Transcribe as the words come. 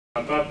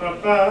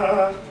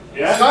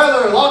Yeah?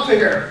 Schuyler,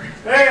 lockpicker.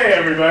 Hey,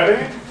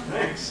 everybody.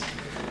 Thanks.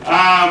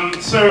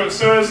 So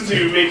as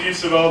to make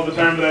use of all of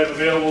the time that I have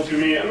available to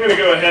me, I'm going to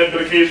go ahead,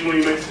 but occasionally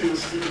you might see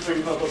this stupid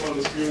thing pop up on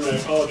the screen, and I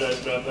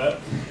apologize about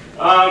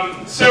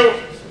that. So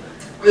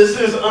this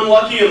is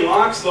Unlucky in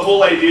Locks. The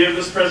whole idea of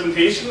this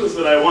presentation is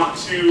that I want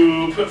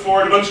to put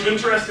forward a bunch of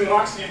interesting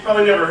locks that you've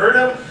probably never heard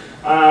of,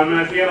 and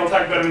at the end I'll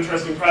talk about an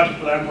interesting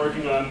project that I'm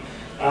working on.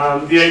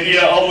 The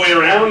idea all the way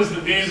around is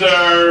that these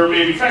are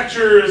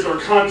manufacturers or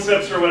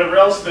concepts or whatever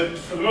else that,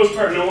 for the most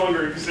part, no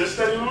longer exist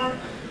anymore.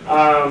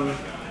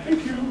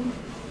 Thank you.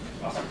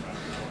 Awesome.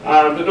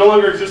 That no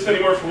longer exist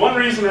anymore for one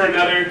reason or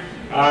another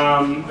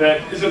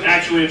that isn't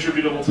actually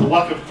attributable to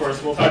luck, of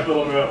course. We'll talk a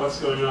little bit about what's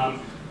going on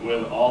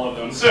with all of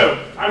them.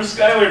 So, I'm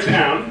Schuyler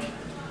Towne.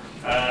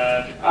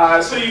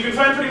 So you can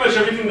find pretty much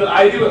everything that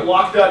I do at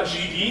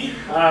lock.gd.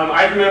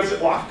 I pronounce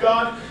it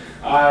LockGod.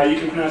 You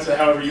can pronounce it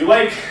however you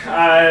like.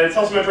 It's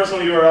also my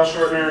personal URL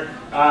shortener,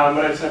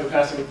 but I decided to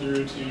pass it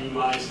through to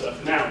my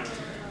stuff now.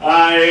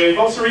 I've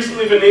also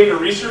recently been named a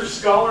research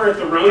scholar at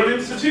the Ronan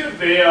Institute.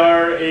 They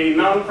are a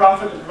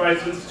nonprofit that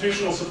provides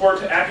institutional support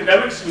to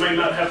academics who might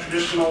not have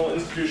traditional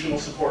institutional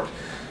support.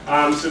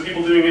 So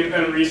people doing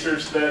independent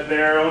research that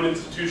their own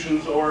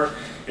institutions, or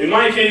in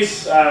my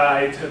case,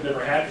 I have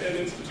never had an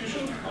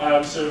institution,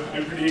 so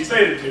I'm pretty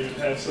excited to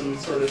have some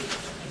sort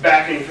of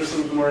backing for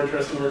some of the more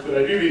interesting work that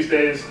I do these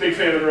days. Big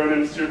fan of the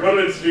Ronan Institute,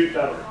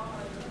 ronaninstitute.org.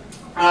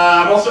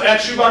 I'm also at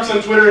Shoebox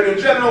on Twitter, and in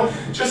general,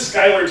 just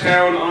Schuyler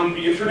Towne on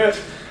the internet.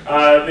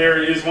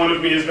 There is one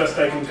of me as best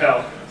I can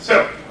tell.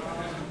 So,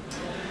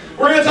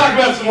 we're going to talk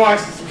about some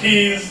locks and some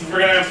keys. We're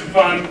going to have some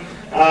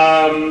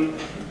fun.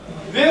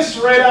 This,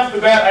 right off the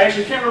bat, I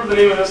actually can't remember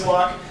the name of this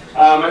lock.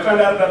 I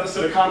found out about this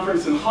at a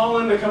conference in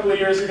Holland a couple of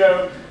years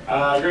ago.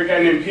 A great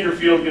guy named Peter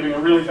Field giving a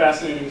really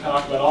fascinating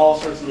talk about all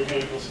sorts of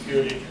mechanical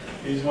security.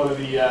 He's one of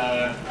the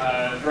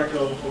director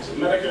level folks at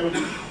Medico.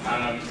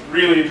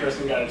 Really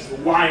interesting guy. It's the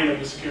lion of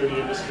the security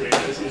industry,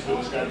 as he's been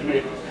described to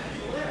me.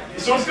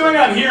 So what's going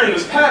on here in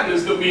this patent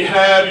is that we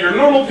have your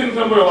normal pin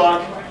tumbler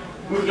lock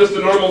with just a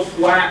normal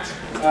flat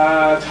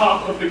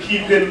top of the key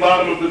pin,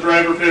 bottom of the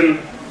driver pin.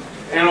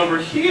 And over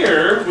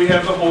here, we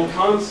have the whole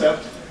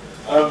concept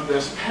of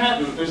this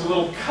patent. There's a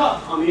little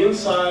cup on the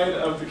inside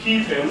of the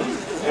key pin,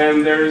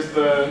 and there's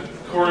the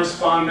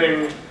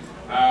corresponding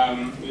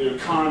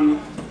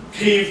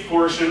concave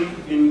portion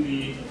in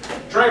the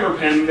driver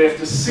pin. They have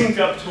to sync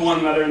up to one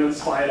another and then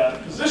slide out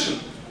of position.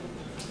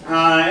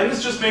 And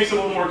this just makes it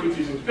a little more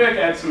confusing to pick,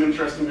 adds some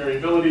interesting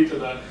variability to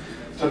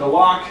the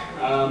lock.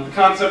 The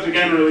concept,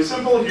 again, really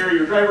simple. Here are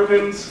your driver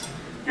pins,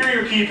 here are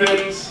your key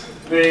pins.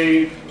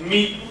 They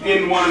meet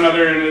in one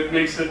another, and it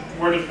makes it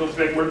more difficult to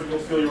pick, more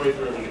difficult to feel your way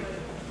through everything.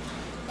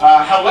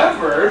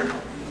 However,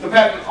 the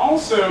patent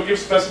also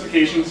gives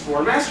specifications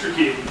for master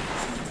keying.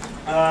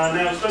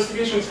 Now,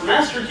 specifications for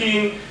master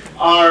keying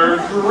are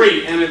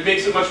great, and it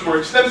makes it much more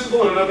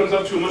extensible, and it opens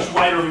up to a much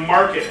wider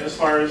market as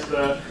far as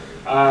the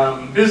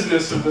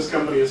business of this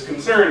company is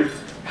concerned.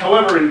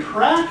 However, in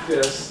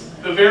practice,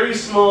 the very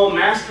small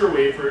master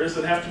wafers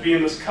that have to be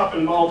in this cup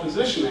and ball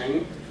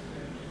positioning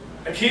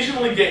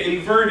occasionally get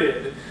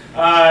inverted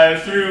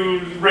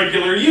through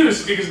regular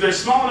use because they're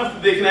small enough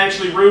that they can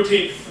actually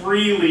rotate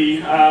freely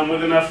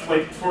with enough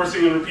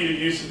forcing and repeated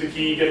use of the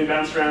key, getting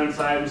bounced around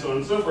inside, and so on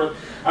and so forth.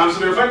 So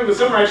they're finding that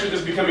some are actually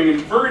just becoming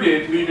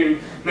inverted, leaving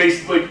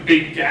nice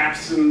big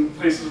gaps in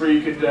places where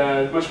you could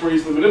much more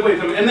easily manipulate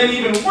them. And then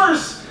even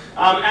worse,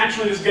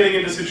 actually just getting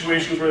into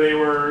situations where they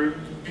were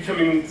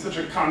becoming such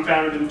a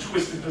confounded and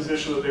twisted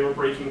position that they were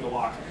breaking the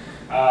lock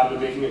and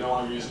making it no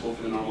longer usable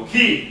for the normal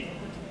key.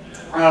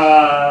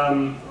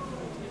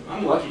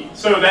 Unlucky.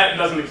 So that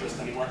doesn't exist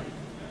anymore.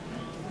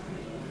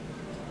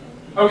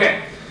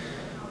 Okay.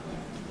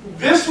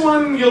 This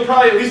one, you'll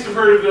probably at least have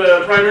heard of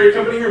the primary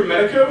company here,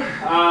 Medico.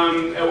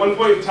 At one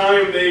point in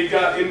time, they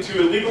got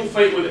into a legal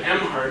fight with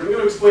Emhart. I'm going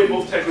to explain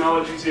both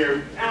technologies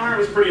here. Emhart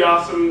was pretty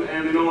awesome,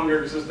 and they no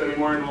longer exist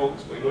anymore, and we'll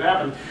explain what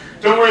happened.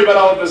 Don't worry about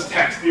all of this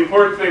text. The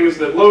important thing is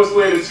that Lois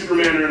Lane and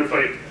Superman are in a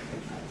fight.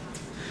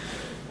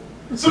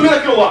 So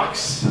Medico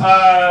locks.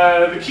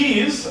 The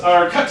keys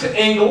are cut to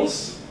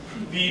angles.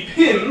 The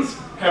pins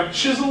have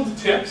chiseled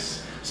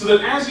tips, so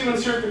that as you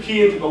insert the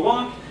key into the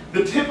lock,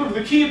 the tip of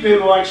the key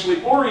pin will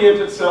actually orient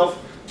itself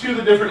to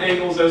the different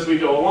angles as we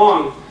go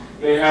along.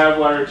 They have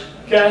large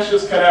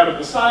gashes cut out of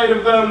the side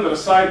of them that a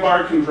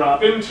sidebar can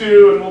drop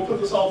into, and we'll put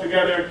this all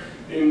together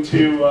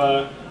into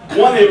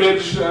one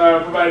image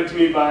provided to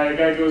me by a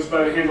guy who goes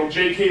by the handle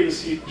JK the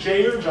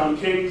CJer, John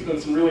King, who's done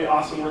some really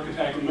awesome work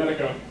attacking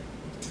Medico.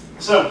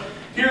 So,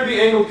 here are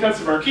the angled cuts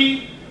of our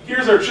key,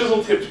 here's our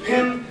chisel-tipped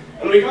pin,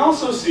 and we can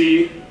also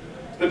see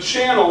the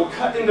channel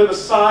cut into the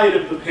side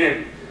of the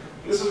pin.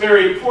 This is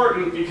very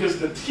important because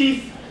the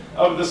teeth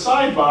of the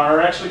sidebar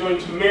are actually going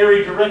to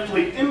marry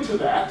directly into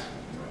that.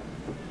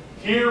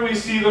 Here we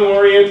see them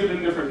oriented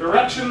in different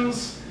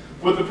directions.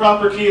 With the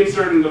proper key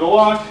inserted into the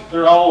lock,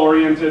 they're all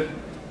oriented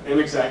in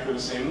exactly the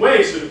same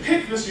way. So to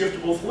pick this, you have to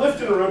both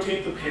lift and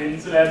rotate the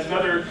pins. It adds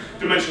another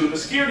dimension of the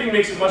security and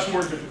makes it much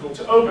more difficult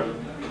to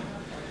open.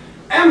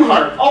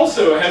 Emhart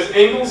also has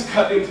angles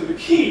cut into the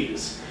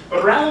keys,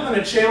 but rather than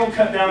a channel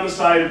cut down the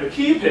side of the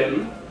key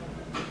pin,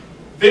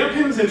 their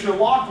pins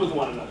interlock with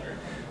one another.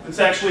 It's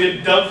actually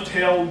a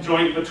dovetail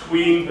joint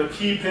between the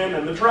key pin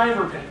and the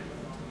driver pin.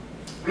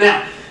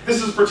 Now,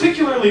 this is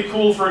particularly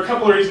cool for a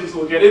couple of reasons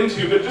we'll get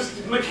into, but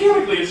just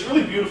mechanically, it's a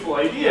really beautiful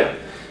idea.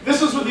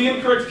 This is with the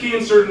incorrect key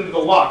inserted into the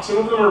lock. Some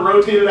of them are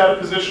rotated out of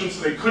position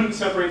so they couldn't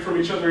separate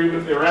from each other even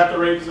if they were at the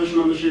right position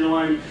on the shear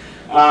line.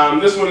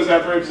 This one is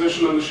at the right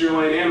position on the shear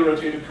line and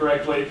rotated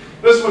correctly.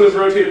 This one is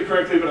rotated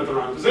correctly but at the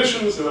wrong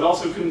position, so it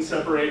also couldn't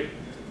separate.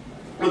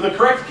 With the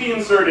correct key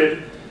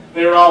inserted,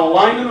 they are all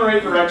aligned in the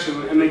right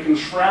direction and they can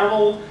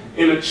travel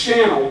in a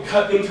channel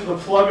cut into the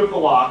plug of the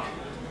lock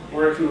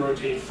where it can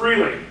rotate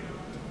freely.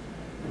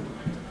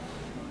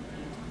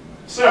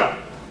 So,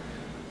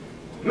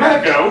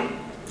 Medeco,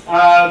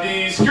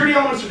 the security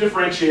elements are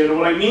differentiated.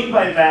 What I mean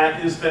by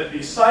that is that the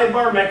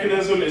sidebar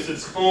mechanism is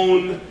its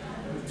own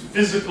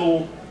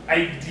physical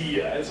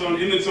idea. It's in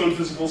its own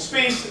physical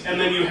space, and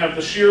then you have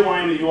the shear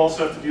line that you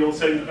also have to deal with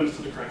setting the pins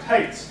to the correct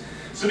heights.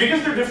 So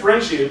because they're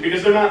differentiated,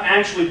 because they're not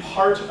actually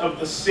part of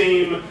the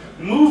same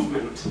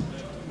movement,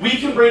 we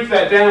can break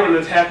that down and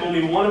attack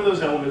only one of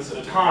those elements at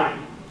a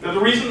time. Now the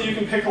reason that you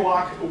can pick a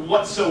lock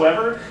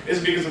whatsoever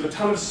is because of a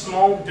ton of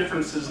small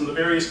differences in the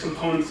various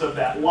components of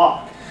that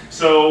lock.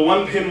 So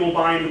one pin will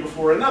bind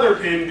before another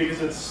pin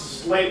because it's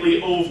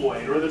slightly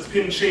ovoid, or its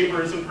pin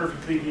chamber isn't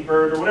perfectly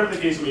deburred, or whatever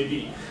the case may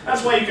be.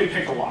 That's why you can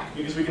pick a lock,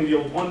 because we can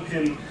deal with one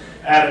pin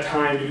at a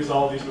time because of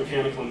all of these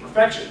mechanical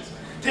imperfections.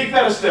 Take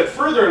that a step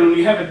further, and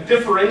we have a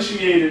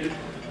differentiated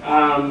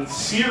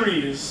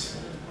series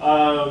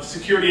of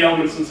security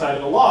elements inside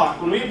of a lock.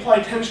 When we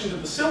apply tension to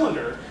the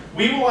cylinder,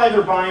 we will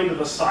either bind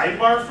the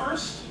sidebar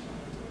first,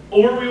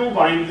 or we will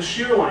bind the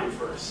shear line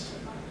first.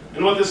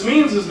 And what this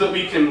means is that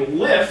we can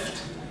lift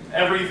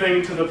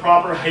everything to the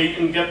proper height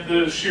and get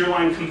the shear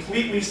line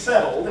completely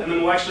settled, and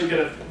then we'll actually get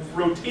a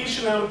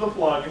rotation out of the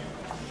plug,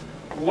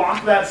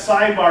 lock that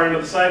sidebar into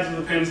the sides of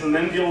the pins, and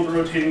then deal with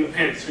rotating the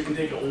pins. So we can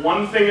take it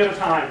one thing at a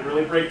time,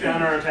 really break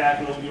down our attack,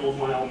 and we'll deal with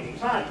one element at a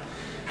time.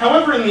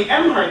 However, in the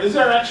Emhart, these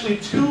are actually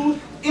two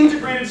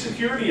integrated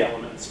security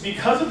elements.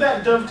 Because of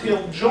that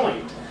dovetail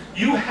joint,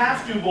 you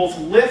have to both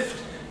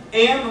lift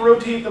and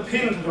rotate the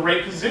pin to the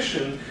right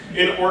position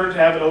in order to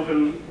have it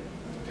open,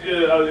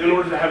 in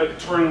order to have it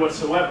turn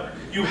whatsoever.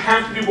 You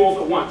have to do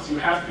both at once. You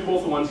have to do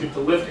both at once. You have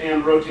to lift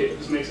and rotate it.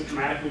 This makes it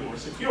dramatically more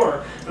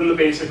secure than the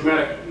basic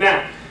Medeco.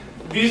 Now,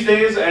 these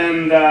days,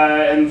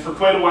 and for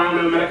quite a while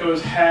now, Medeco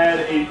has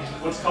had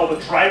what's called a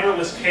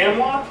driverless cam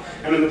lock.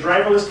 And in the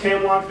driverless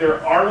cam lock,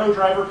 there are no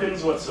driver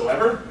pins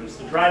whatsoever. It's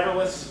the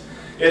driverless.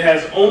 It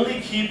has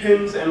only key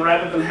pins, and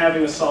rather than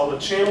having a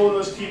solid channel in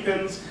those key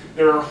pins,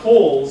 there are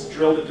holes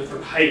drilled at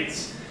different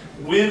heights.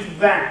 With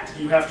that,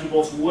 you have to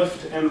both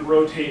lift and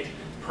rotate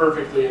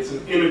perfectly. It's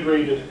an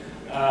integrated,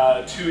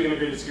 two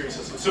integrated security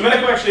systems. So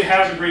Medeco actually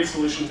has a great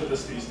solution to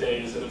this these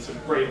days, and it's a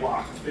great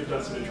lock. They've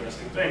done some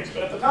interesting things.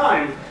 But at the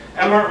time,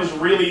 Emhart was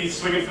really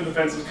swinging for the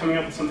fences, coming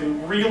up with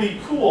something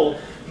really cool,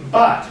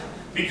 but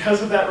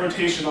because of that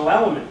rotational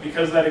element,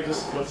 because that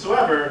existed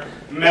whatsoever,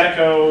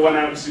 Medeco went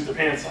out and sued their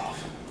pants off.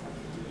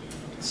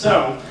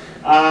 So,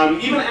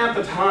 even at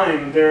the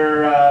time,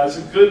 there's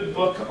a good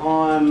book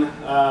on,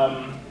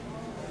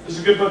 there's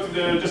a good book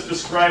just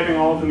describing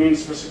all of the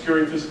means for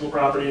securing physical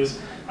properties,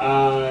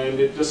 and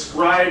it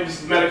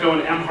describes Medeco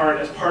and Emhart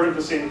as part of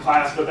the same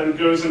class, but then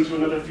goes into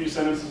another few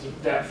sentences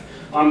of depth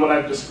on what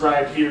I've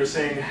described here,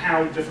 saying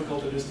how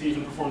difficult it is to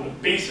even perform the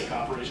basic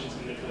operations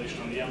of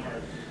manipulation on the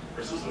Emhart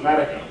versus the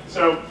Medeco.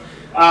 So,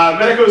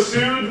 Medeco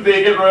sued,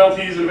 they get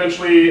royalties, and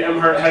eventually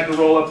Emhart had to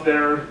roll up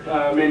their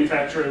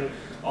manufacturing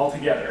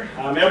altogether.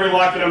 Every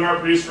lock that Emhart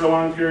produced for a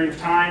long period of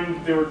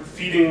time, they were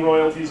feeding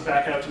royalties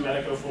back out to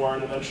Medeco for,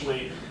 and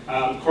eventually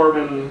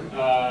Corbin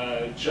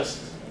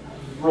just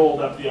rolled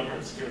up the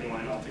Emhart security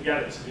line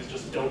altogether, so these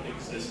just don't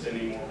exist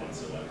anymore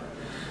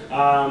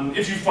whatsoever.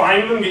 If you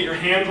find them, get your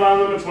hands on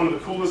them. It's one of the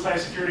coolest high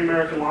security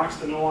American locks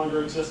that no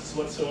longer exists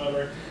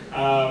whatsoever.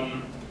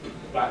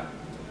 But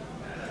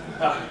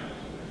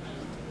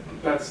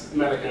that's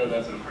Medeco,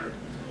 that's Emhart.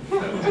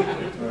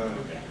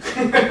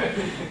 Okay.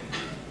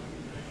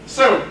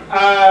 So,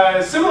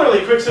 similarly,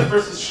 Kwikset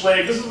versus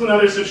Schlage, this is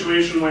another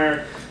situation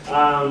where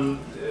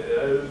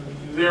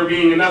there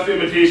being enough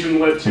imitation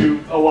led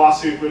to a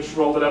lawsuit which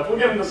rolled it up. We'll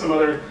get into some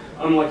other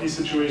unlucky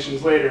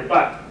situations later,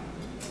 but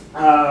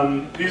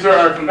these are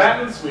our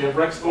combatants. We have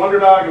Rex the Wonder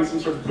Dog and some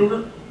sort of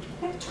cougar.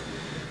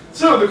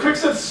 So, the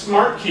Kwikset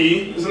Smart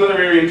Key is another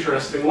very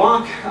interesting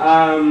lock.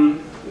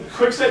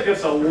 Kwikset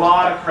gets a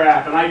lot of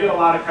crap, and I get a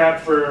lot of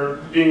crap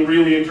for being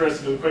really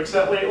interested in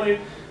Kwikset lately.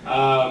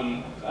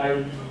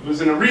 I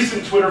was in a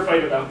recent Twitter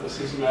fight about this,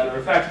 as a matter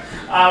of fact.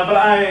 But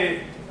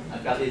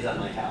I've got these at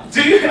my house.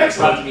 Do you?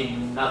 Excellent. It's me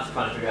nuts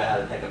trying to figure out how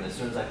to pick them. As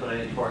soon as I put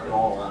any torque at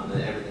all on them,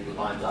 everything just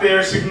lines up.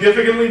 They're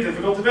significantly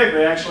difficult to pick.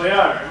 They actually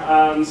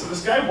are. So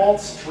this guy,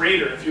 Walt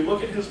Strader, if you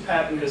look at his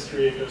patent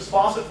history, it goes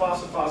faucet,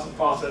 faucet, faucet,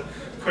 faucet,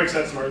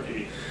 Kwikset Smart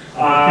Key.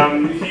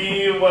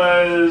 He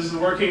was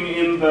working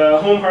in the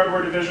home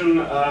hardware division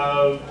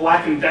of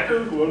Black &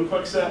 Decker, who owned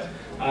Kwikset,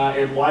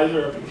 and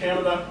Weiser up in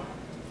Canada.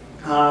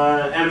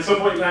 And at some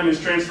point in time, he was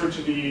transferred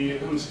to the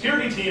home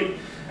security team,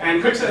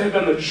 and Kwikset had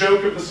been the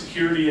joke of the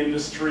security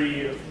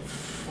industry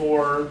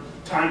for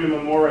time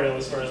immemorial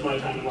as far as my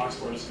time in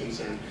Locksport is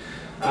concerned.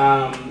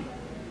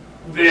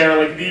 They're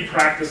like the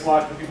practice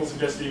lock that people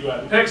suggest that you go out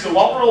and pick. So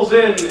Walt rolls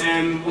in,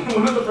 and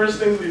one of the first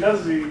things he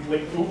does is he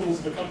like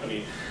Googles the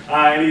company,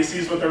 and he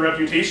sees what their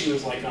reputation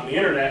is like on the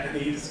internet, and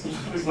he's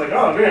like,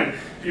 oh man,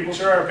 people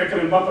sure are picking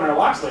and bumping our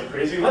locks like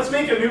crazy. Let's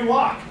make a new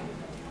lock.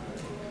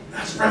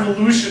 That's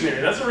revolutionary.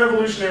 That's a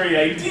revolutionary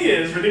idea,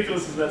 as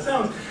ridiculous as that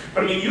sounds.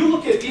 But I mean, you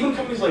look at even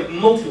companies like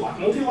Multilock.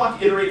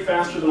 Multilock iterate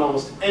faster than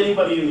almost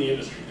anybody in the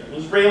industry. They're an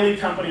Israeli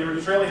company, or an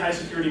Israeli high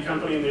security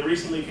company, and they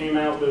recently came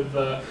out with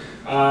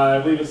I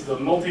believe it's the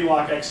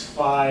Multilock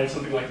X5,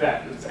 something like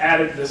that. It's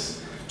added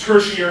this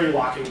tertiary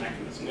locking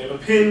mechanism. They have a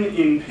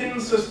pin-in-pin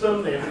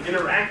system, they have an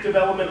interactive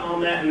element on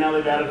that, and now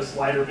they've added a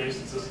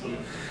slider-based system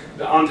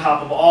on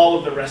top of all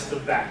of the rest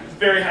of that. It's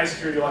very high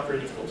security lock, very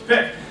difficult to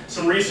pick.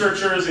 Some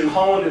researchers in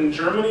Holland and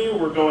Germany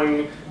were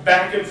going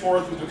back and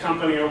forth with the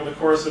company over the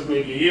course of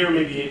maybe a year,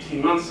 maybe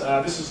 18 months.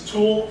 This is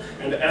Tool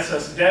and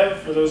SSDev,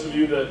 for those of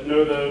you that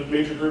know the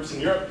major groups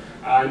in Europe.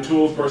 And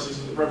Tool, of course, is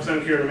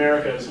represented here in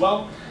America as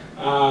well.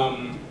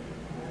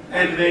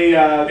 And they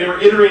were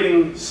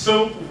iterating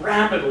so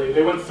rapidly.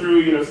 They went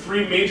through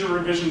 3 major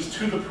revisions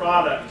to the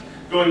product,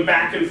 going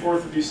back and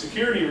forth with these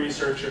security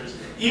researchers.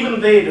 Even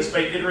they,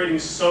 despite iterating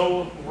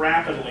so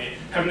rapidly,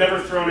 have never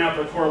thrown out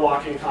their core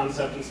locking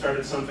concept and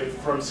started something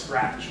from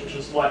scratch, which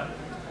is what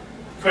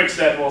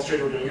Kwikset and Wall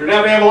Street were doing here.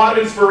 Now they have a lot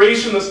of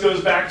inspiration. This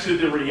goes back to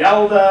the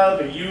Rielda,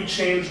 the U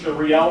change, the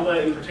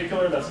Rielda in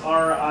particular. That's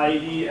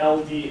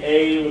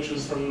R-I-E-L-D-A, which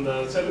was from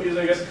the 70s,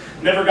 I guess.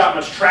 Never got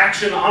much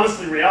traction.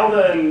 Honestly,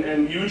 Rielda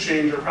and U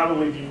change are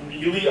probably the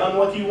really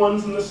unlucky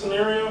ones in this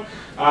scenario.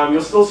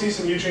 You'll still see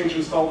some U change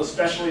installed,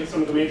 especially at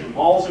some of the major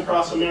malls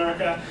across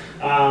America.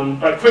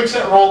 But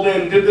Kwikset rolled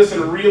in, did this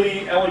in a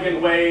really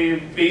elegant way,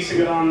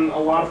 basing it on a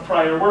lot of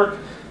prior work.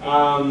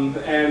 And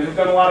have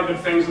done a lot of good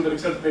things with it,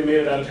 except that they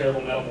made it out of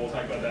terrible metal. We'll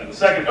talk about that in a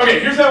second. Okay,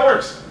 here's how it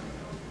works.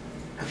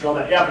 After all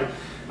that yapping.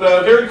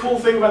 The very cool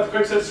thing about the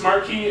Kwikset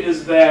Smart Key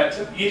is that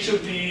each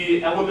of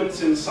the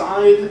elements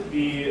inside,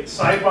 the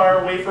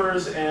sidebar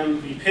wafers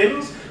and the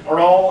pins, are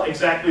all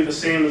exactly the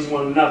same as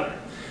one another.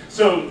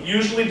 So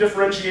usually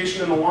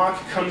differentiation in the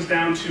lock comes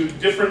down to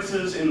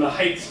differences in the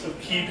heights of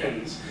key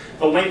pins.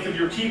 The length of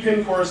your key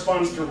pin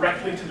corresponds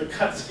directly to the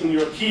cuts in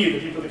your key. The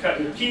deeper the cut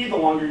in your key, the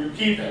longer your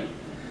key pin.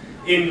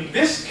 In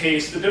this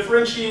case, the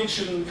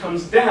differentiation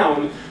comes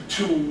down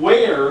to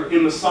where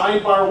in the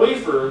sidebar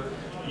wafer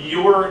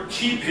your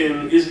key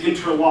pin is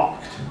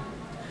interlocked.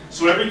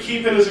 So every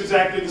key pin is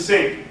exactly the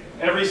same.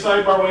 Every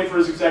sidebar wafer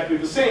is exactly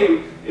the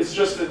same. It's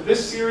just that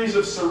this series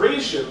of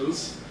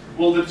serrations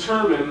will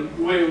determine,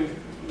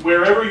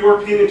 wherever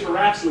your pin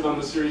interacts with on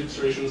this series of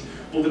serrations,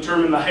 will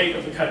determine the height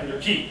of the cut in your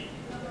key.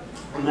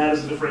 And that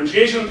is the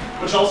differentiation,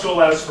 which also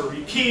allows for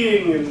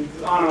rekeying and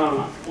on and on and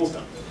on. Full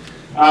stop.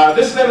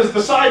 This then is the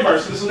sidebar.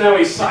 So this is now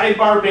a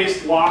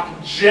sidebar-based lock.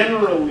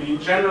 Generally,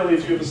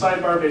 if you have a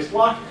sidebar-based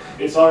lock,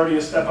 it's already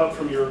a step up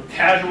from your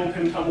casual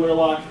pin tumbler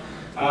lock.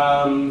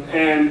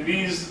 And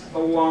these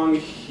along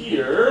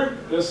here,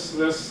 this,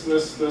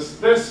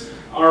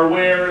 are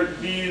where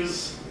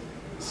these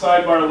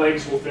sidebar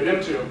legs will fit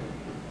into.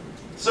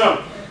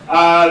 So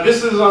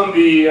this is on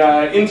the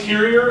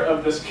interior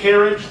of this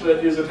carriage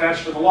that is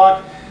attached to the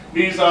lock.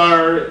 These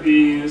are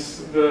the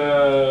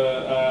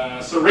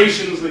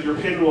serrations that your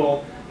pin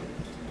will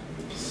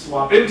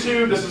swap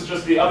into. This is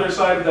just the other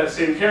side of that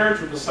same carriage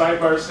with the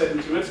sidebar set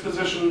into its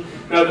position.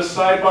 Now this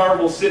sidebar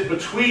will sit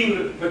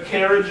between the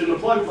carriage and the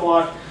plug of the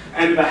lock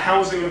and the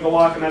housing of the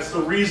lock, and that's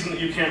the reason that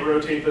you can't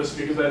rotate this,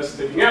 because that is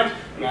sticking out,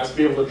 and it has to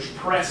be able to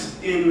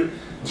press in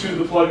to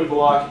the plug of the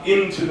lock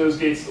into those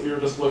gates that we were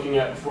just looking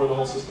at before the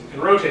whole system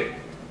can rotate.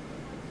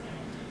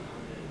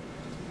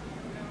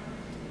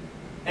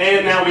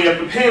 And now we have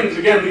the pins.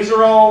 Again, these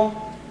are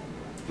all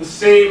the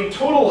same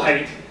total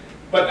height,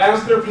 but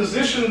as they're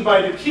positioned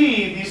by the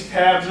key, these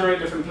tabs are at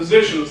different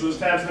positions. Those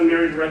tabs then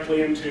marry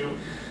directly into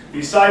the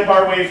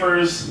sidebar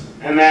wafers,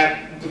 and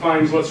that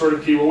defines what sort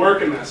of key will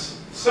work in this.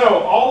 So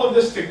all of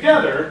this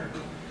together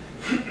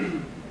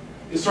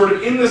is sort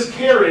of in this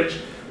carriage,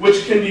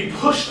 which can be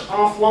pushed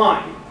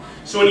offline.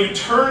 So when you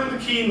turn the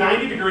key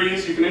 90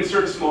 degrees, you can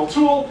insert a small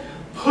tool,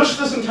 push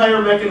this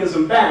entire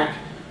mechanism back.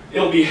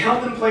 It'll be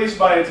held in place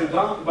by a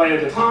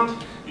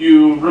detente.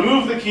 You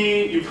remove the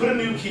key, you put a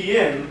new key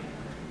in,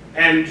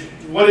 and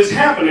what is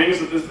happening is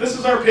that this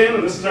is our pin,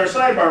 and this is our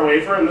sidebar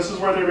wafer, and this is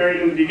where they're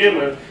married in to begin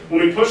with.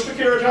 When we push the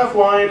carriage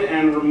offline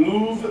and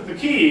remove the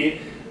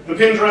key, the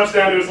pin drops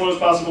down to its lowest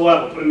possible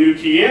level. Put a new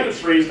key in,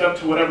 it's raised up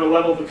to whatever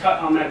level the cut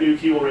on that new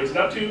key will raise it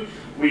up to.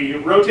 We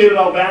rotate it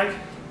all back,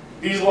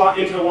 these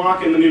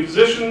interlock in the new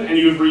position, and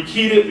you've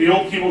rekeyed it. The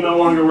old key will no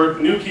longer work.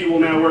 The new key will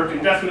now work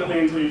indefinitely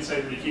until you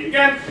decide to rekey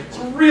again. It's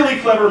a really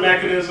clever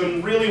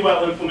mechanism, really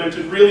well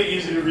implemented, really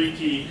easy to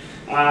rekey.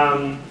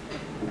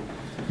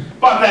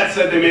 But that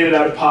said, they made it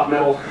out of pot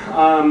metal.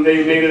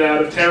 They made it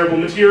out of terrible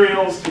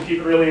materials to keep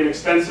it really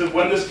inexpensive.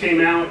 When this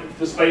came out,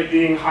 despite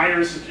being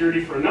higher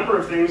security for a number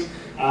of things,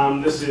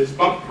 this is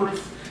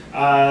bump-proof.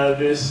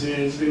 This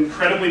is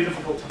incredibly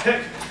difficult to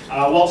pick.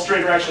 Walt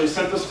Strader actually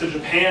sent this to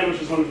Japan,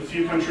 which is one of the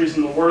few countries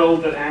in the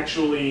world that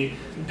actually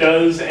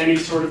does any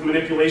sort of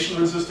manipulation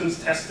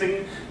resistance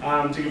testing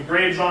to give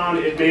grades on.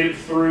 It made it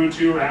through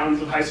 2 rounds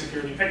of high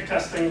security pick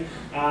testing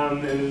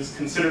and is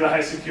considered a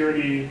high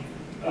security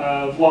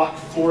lock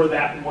for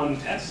that one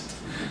test.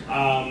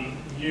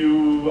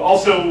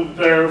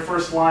 Their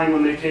first line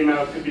when they came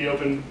out could be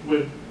opened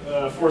with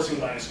forcing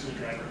by a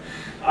screwdriver.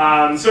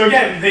 So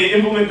again, they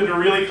implemented a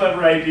really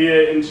clever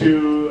idea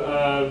into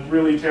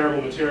really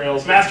terrible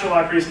materials.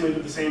 Masterlock recently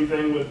did the same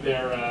thing with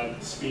their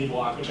speed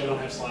lock, which I don't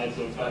have slides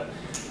of, but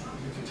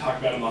we can talk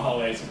about in the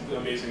hallway. It's an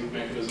amazing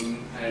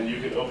mechanism, and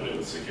you can open it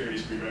with security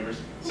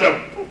screwdrivers.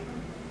 So,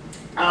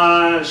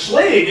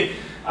 Schlage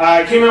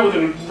came out with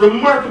a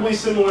remarkably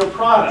similar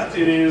product.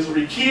 It is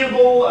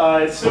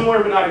rekeyable. It's similar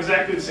but not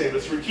exactly the same.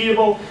 It's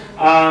rekeyable,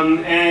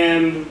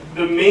 and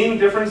the main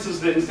difference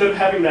is that instead of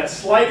having that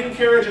sliding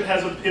carriage, it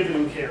has a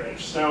pivoting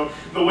carriage. So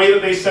the way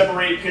that they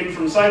separate pin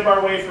from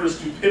sidebar wafer is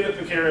to pivot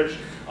the carriage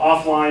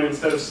offline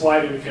instead of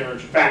sliding the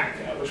carriage back,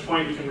 at which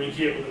point you can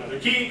rekey it with another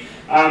key.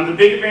 The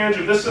big advantage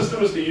of this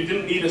system is that you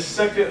didn't need a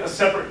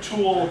separate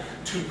tool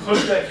to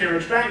push that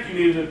carriage back. You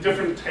needed a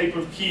different type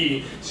of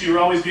key, so you're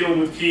always dealing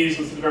with keys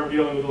instead of ever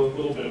dealing with a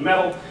little bit of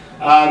metal.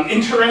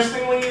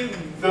 Interestingly,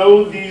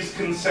 though these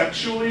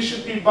conceptually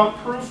should be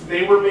bump-proof,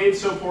 they were made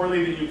so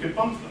poorly that you could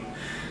bump them.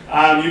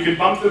 You could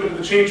bump them into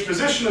the change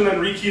position and then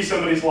rekey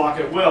somebody's lock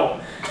at will.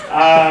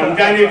 A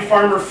guy named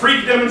Farmer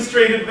Freak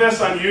demonstrated this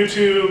on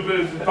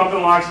YouTube,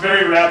 bumping locks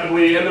very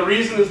rapidly, and the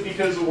reason is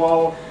because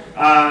while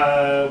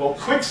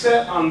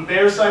Kwikset on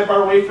their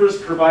sidebar wafers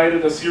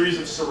provided a series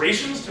of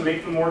serrations to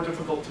make them more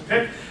difficult to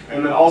pick,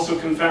 and then also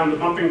confound the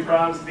bumping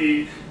prods.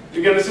 Again,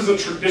 this isn't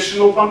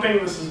traditional bumping,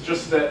 this is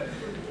just that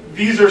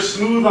these are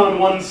smooth on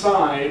one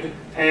side,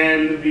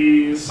 and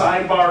the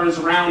sidebar is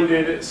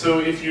rounded, so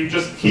if you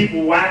just keep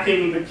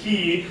whacking the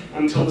key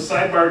until the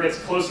sidebar gets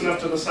close enough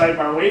to the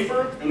sidebar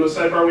wafer, and those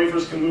sidebar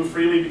wafers can move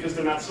freely because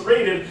they're not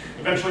serrated,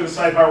 eventually the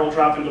sidebar will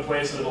drop into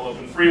place and it'll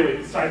open freely.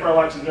 The sidebar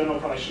locks in general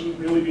probably shouldn't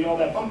really be all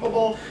that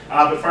bumpable,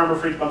 but Farmer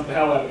Freak bumped the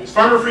hell out of these.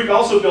 Farmer Freak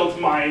also built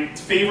my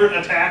favorite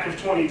attack of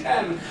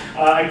 2010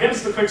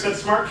 against the Kwikset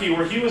Smart Key,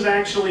 where he was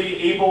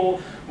actually able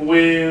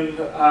with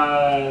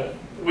a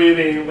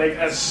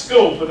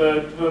scope, with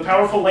a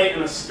powerful light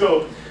and a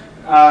scope,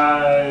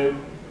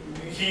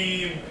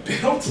 he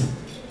built,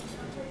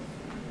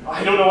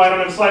 I don't know why I don't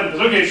have a slide of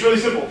this. Okay, it's really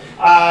simple.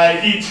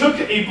 He took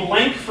a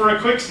blank for a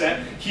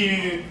Kwikset,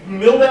 he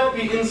milled out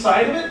the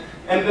inside of it,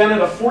 and then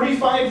at a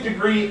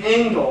 45-degree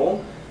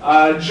angle,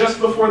 just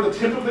before the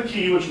tip of the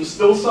key, which was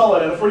still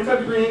solid, at a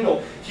 45-degree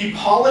angle, he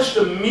polished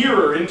a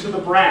mirror into the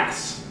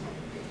brass.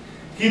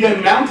 He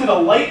then mounted a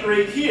light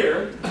right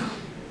here,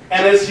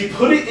 and as he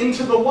put it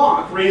into the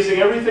lock, raising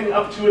everything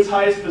up to its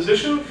highest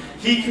position,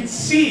 he could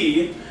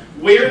see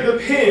where the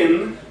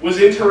pin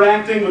was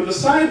interacting with the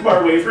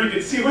sidebar wafer. He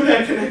could see where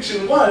that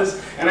connection was,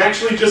 and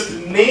actually just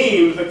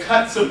named the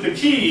cuts of the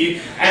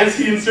key as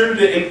he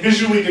inserted it and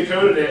visually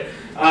decoded it.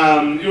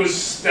 It was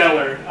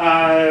stellar.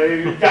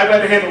 A guy by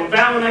the handle of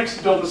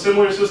Valinex built a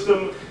similar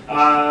system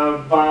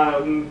by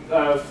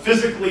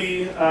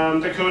physically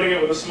decoding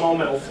it with a small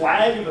metal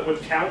flag that would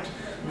count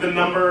the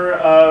number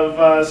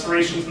of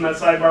serrations in that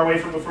sidebar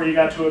wafer before you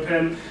got to a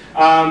pin.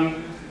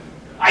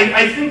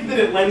 I think that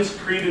it lends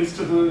credence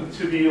to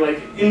the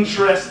like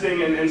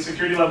interesting and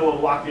security level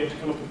of lock. You have to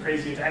come up with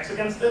crazy attacks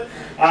against it.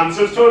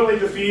 So it's totally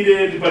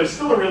defeated, but it's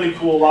still a really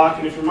cool lock.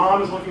 And if your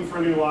mom is looking for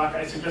a new lock,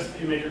 I suggest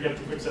that you make her get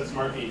the Kwikset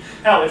Smart Key.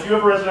 Hell, if you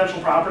have a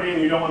residential property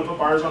and you don't want to put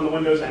bars on the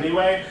windows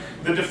anyway,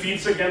 the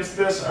defeats against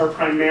this are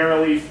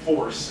primarily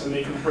force, and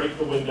they can break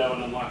the window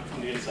and unlock it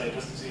from the inside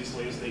just as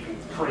easily as they can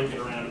crank it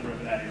around and rip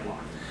it out of your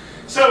lock.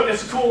 So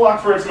it's a cool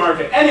lock for its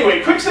market.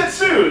 Anyway, Kwikset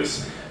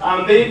sues.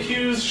 They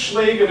accused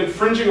Schlage of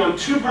infringing on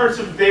 2 parts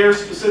of their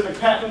specific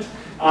patent,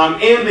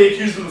 and they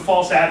accused them of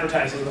false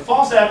advertising. The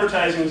false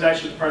advertising is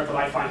actually the part that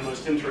I find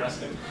most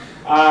interesting.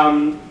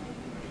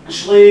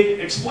 Schlage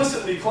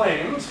explicitly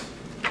claimed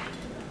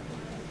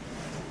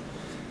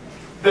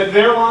that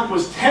their lock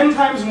was 10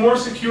 times more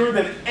secure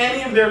than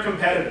any of their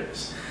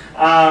competitors.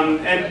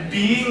 And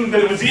being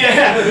that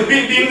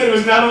it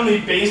was not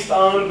only based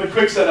on the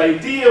Kwikset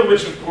idea,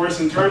 which of course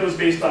in turn was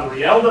based on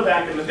Rielda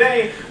back in the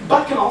day,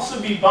 but can also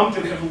be bumped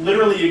and have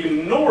literally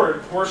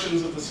ignored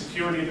portions of the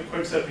security that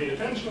Kwikset paid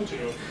attention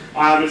to.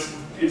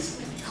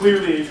 It's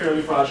clearly a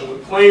fairly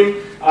fraudulent claim.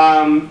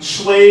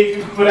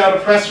 Schlage put out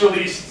a press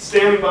release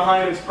standing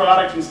behind its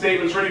product and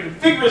statements ready to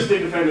vigorously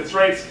defend its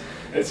rights,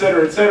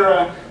 etc.,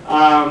 etc.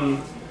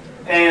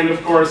 And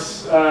of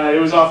course,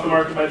 it was off the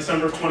market by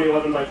December of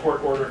 2011 by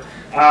court order.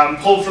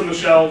 pulled from the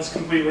shelves,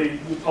 completely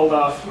pulled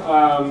off.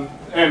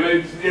 And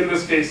in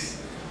this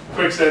case,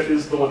 Kwikset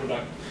is the wonder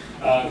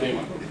duck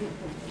name.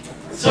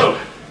 So,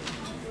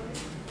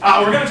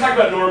 we're going to talk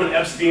about Norman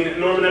Epstein.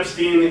 Norman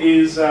Epstein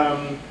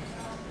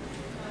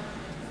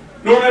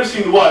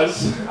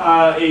was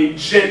a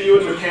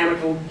genuine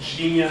mechanical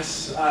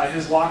genius.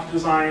 His lock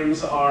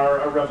designs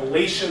are a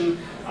revelation.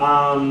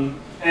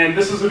 And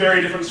this is a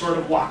very different sort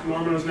of lock.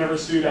 Norman was never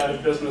sued out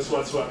of business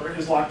whatsoever.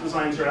 His lock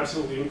designs are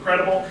absolutely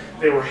incredible.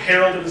 They were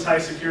heralded as high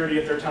security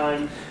at their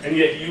time, and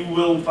yet you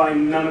will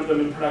find none of them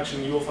in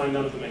production. You will find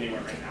none of them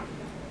anywhere right now.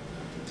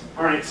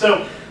 All right,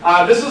 so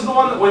this is the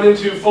one that went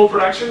into full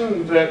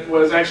production, that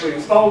was actually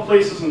installed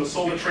places and was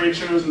sold at trade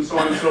shows and so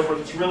on and so forth.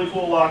 It's a really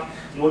cool lock,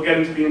 and we'll get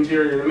into the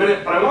interior in a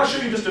minute. But I want to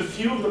show you just a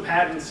few of the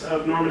patents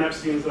of Norman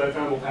Epstein's that I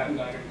found while patent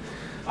diving.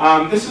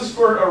 This is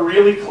for a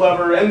really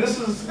clever, and this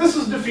is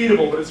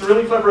defeatable, but it's a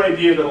really clever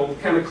idea that'll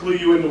kind of clue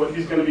you into what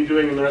he's going to be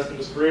doing in the rest of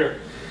his career.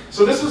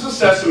 So this is a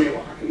sesame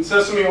lock, and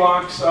sesame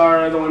locks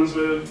are the ones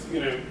with,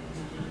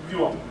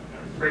 you all know,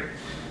 great.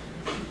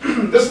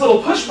 This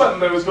little push button,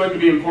 though, is going to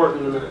be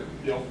important in a minute.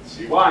 You'll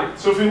see why.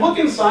 So if we look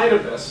inside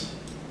of this,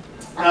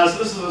 so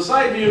this is a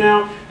side view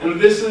now, and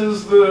these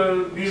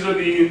are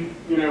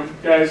the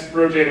guys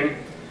rotating.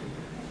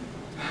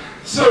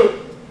 So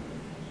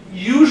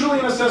usually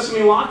in a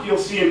sesame lock, you'll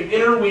see an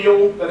inner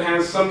wheel that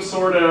has some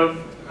sort of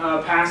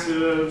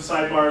passive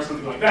sidebar or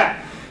something like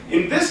that.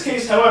 In this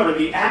case, however,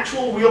 the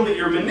actual wheel that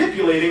you're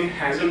manipulating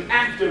has an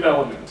active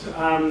element.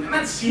 And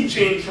that sea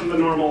change from the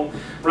normal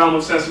realm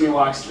of sesame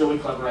locks is a really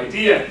clever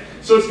idea.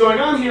 So what's going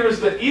on here is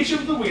that each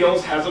of the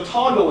wheels has a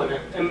toggle in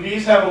it, and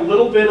these have a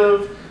little bit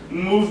of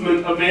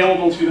movement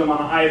available to them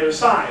on either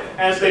side.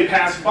 As they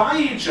pass by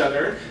each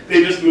other,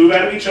 they just move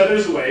out of each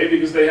other's way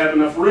because they have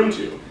enough room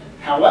to.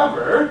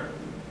 However,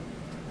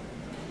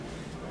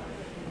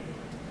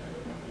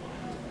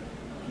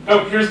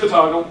 oh, here's the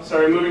toggle.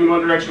 Sorry, moving in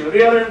one direction or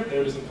the other. There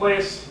it is in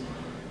place.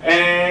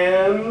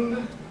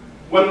 And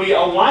when we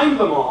align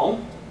them all,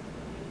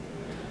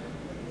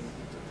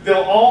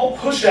 they'll all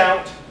push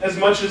out as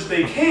much as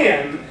they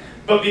can,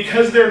 but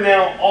because they're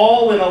now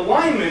all in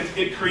alignment,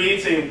 it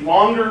creates a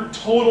longer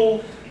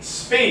total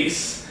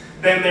space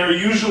than they're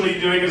usually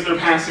doing as they're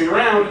passing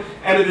around,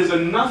 and it is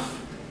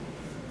enough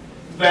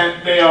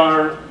that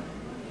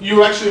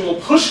you actually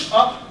will push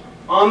up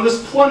on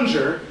this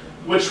plunger,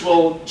 which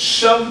will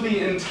shove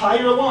the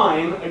entire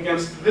line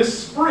against this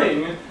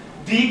spring,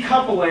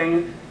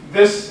 decoupling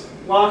this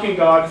locking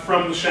dog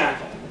from the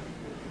shackle.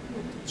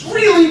 It's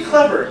really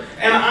clever,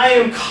 and I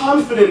am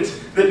confident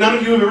that none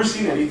of you have ever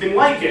seen anything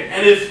like it.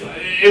 And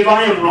if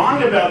I am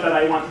wrong about that,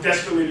 I want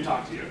desperately to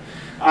talk to you.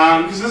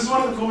 Because this is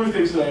one of the cooler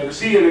things that I ever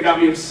see, and it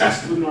got me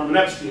obsessed with Norman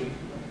Epstein.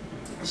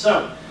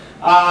 So,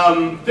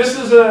 this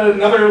is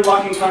another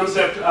locking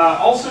concept,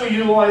 also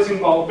utilizing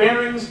ball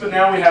bearings, but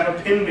now we have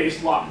a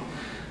pin-based lock.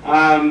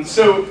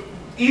 So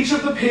each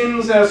of the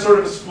pins has sort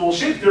of a spool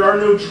shape. There are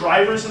no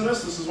drivers in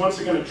this. This is once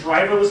again a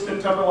driverless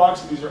pin temper lock,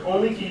 so these are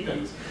only key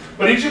pins.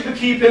 But each of the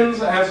key pins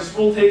has a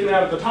spool taken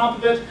out at the top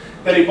of it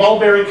that a ball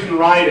bearing can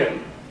ride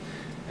in.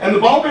 And the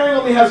ball bearing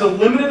only has a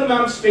limited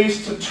amount of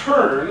space to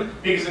turn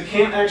because it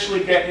can't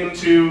actually get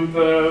into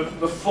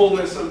the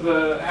fullness of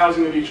the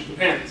housing of each of the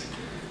pins.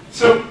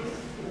 So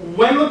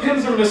when the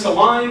pins are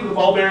misaligned, the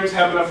ball bearings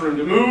have enough room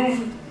to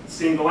move.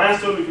 Seeing the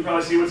last one, we can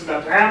probably see what's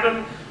about to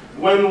happen.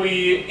 When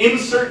we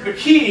insert the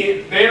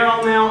key, they are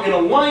all now in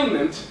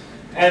alignment,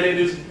 and it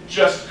is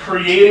just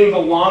creating the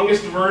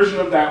longest version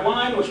of that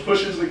line, which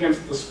pushes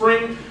against the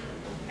spring.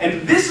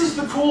 And this is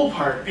the cool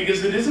part,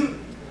 because it isn't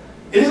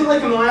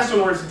like in the last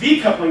one where it's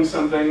decoupling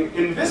something.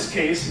 In this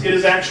case, it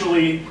is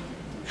actually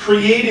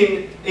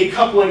creating a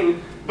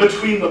coupling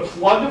between the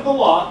plug of the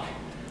lock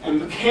and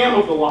the cam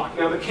of the lock.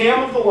 Now, the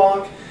cam of the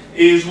lock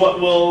is what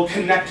will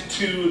connect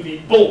to the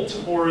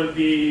bolt, or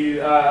the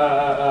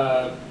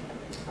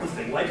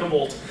thing like a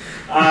bolt,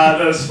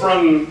 the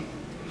sprung.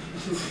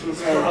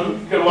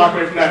 I'm gonna walk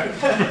away from that.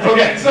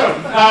 Okay, so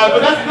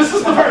but this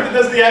is the part that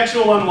does the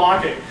actual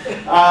unlocking.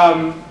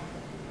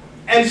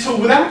 And so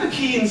without the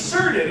key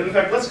inserted, in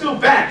fact, let's go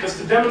back just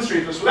to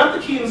demonstrate this. Without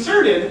the key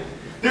inserted,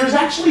 there's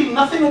actually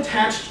nothing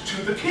attached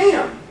to the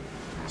cam.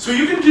 So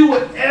you can do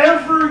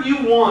whatever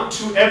you want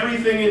to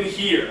everything in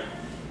here.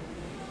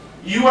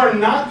 You are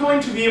not going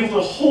to be able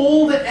to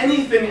hold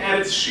anything at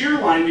its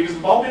shear line because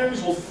the ball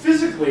bearings will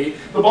physically,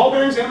 the ball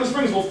bearings and the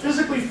springs will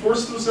physically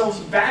force themselves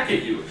back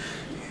at you.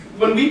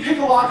 When we pick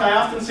a lock, I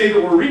often say that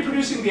we're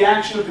reproducing the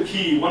action of the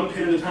key one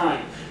pin at a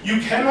time. You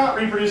cannot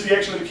reproduce the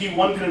action of the key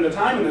one pin at a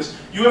time in this.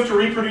 You have to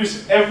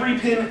reproduce every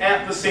pin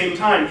at the same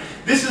time.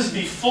 This is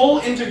the full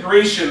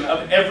integration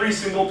of every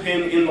single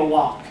pin in the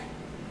lock.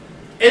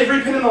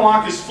 Every pin in the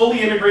lock is fully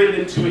integrated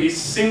into a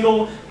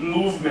single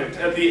movement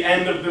at the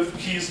end of the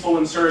key's full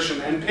insertion,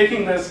 and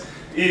picking this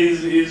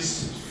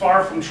is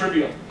far from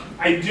trivial.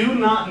 I do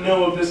not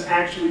know of this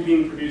actually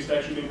being produced,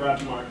 actually being brought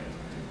to market.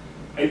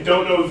 I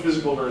don't know of a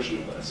physical version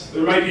of this.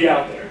 There might be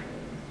out there.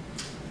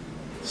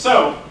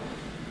 So,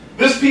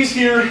 this piece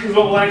here is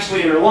what will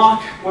actually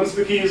interlock once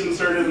the key is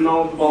inserted and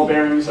all of the ball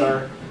bearings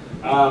are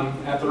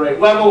at the right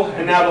level,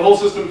 and now the whole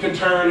system can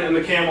turn and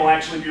the cam will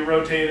actually be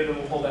rotated and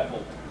we'll pull that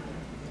bolt.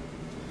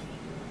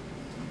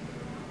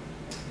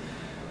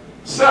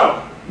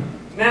 So,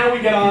 now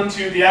we get on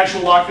to the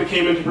actual lock that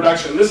came into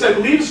production. This, I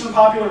believe, is from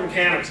Popular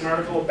Mechanics, an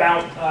article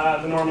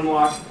about the Norman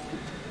lock.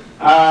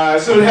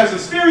 So it has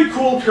this very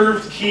cool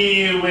curved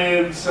key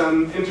with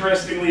some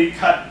interestingly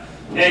cut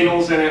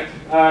angles in it.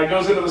 It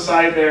goes into the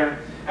side there.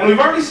 And we've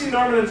already seen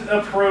Norman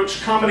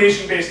approach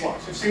combination-based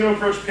locks. We've seen him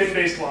approach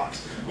pin-based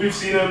locks. We've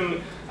seen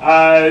him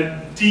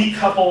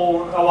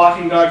decouple a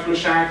locking dog from a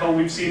shackle.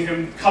 We've seen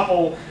him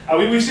couple,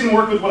 we've seen him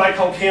work with what I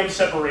call cam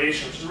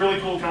separation, which is a really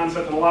cool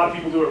concept, and a lot of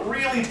people do it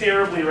really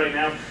terribly right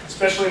now,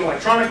 especially in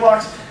electronic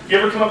locks. If you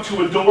ever come up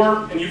to a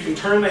door and you can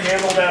turn the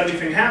handle without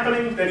anything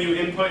happening, then you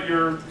input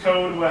your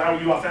code, how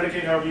you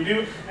authenticate, however you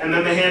do, and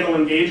then the handle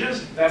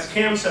engages. That's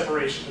cam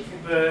separation.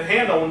 The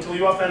handle, until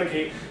you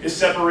authenticate, is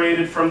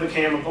separated from the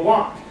cam of the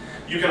lock.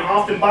 You can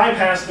often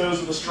bypass those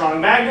with a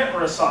strong magnet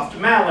or a soft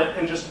mallet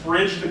and just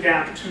bridge the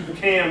gap to the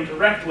cam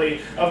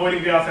directly,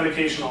 avoiding the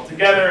authentication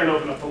altogether and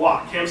open up the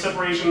lock. Cam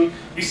separation,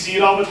 we see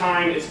it all the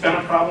time. It's been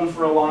a problem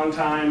for a long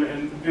time,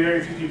 and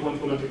very few people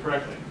implement it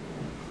correctly.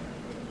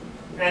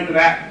 End of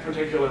that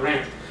particular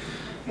rant.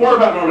 More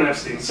about Norman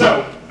Epstein.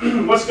 So,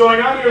 what's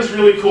going on here is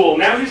really cool.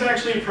 Now he's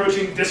actually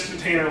approaching disk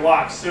detainer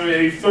locks, so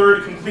a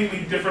third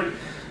completely different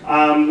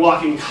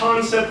locking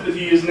concept that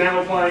he is now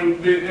applying,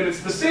 and it's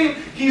the same,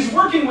 he's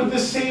working with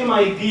this same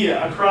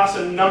idea across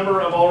a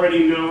number of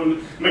already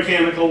known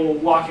mechanical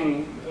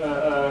locking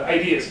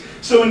ideas.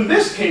 So in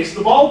this case,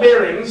 the ball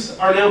bearings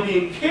are now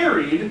being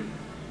carried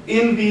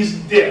in these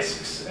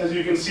discs, as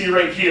you can see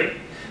right here.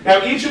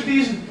 Now each of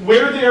these,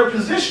 where they are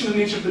positioned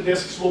in each of the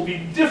discs will be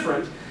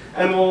different,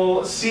 and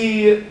we'll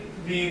see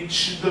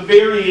the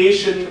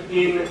variation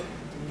in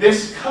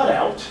this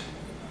cutout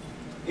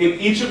in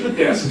each of the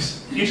discs.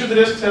 Each of the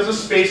discs has a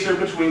spacer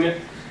between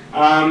it,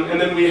 and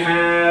then we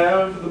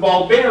have the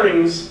ball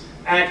bearings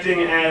acting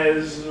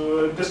as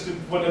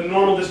what a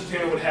normal disc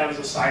detainer would have as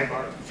a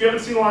sidebar. If you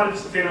haven't seen a lot of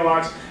disc detainer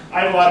locks, I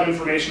have a lot of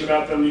information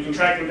about them. You can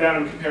track them down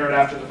and compare it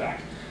after the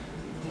fact.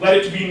 Let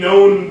it be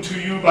known to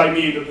you by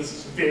me that this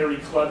is very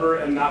clever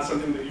and not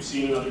something that you've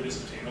seen in other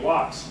disc detainer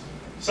locks.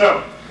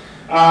 So,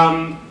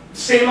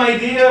 same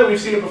idea,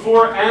 we've seen it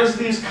before. As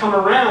these come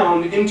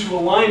around into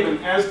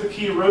alignment, as the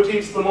key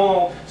rotates them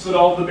all so that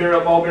all the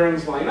ball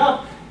bearings line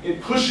up, it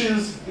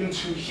pushes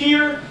into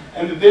here,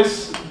 and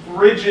this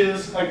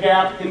bridges a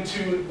gap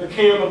into the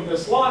cam of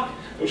this lock,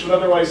 which would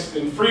otherwise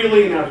spin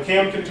freely. Now the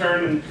cam can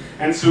turn,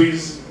 and so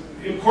he's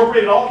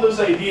incorporated all of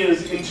those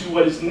ideas into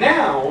what is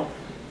now.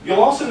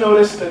 You'll also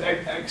notice that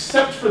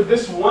except for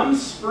this one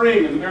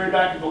spring in the very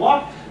back of the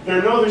lock, there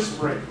are no other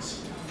springs.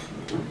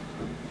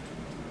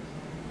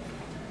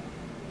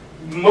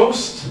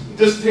 Most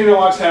disc detainer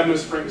locks have no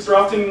springs. They're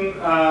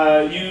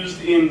often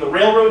used in the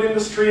railroad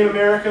industry in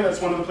America.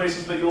 That's one of the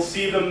places that you'll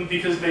see them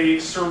because they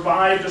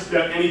survive just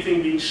about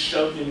anything being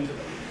shoved into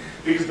them.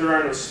 Because there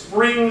are no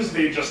springs,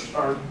 they just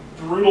are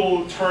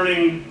brutal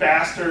turning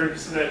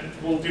bastards that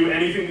will do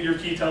anything that your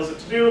key tells it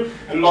to do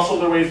and muscle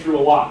their way through a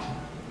lock.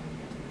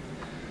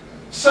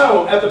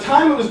 So, at the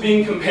time it was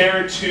being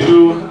compared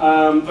to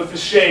the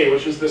Fichet,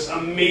 which is this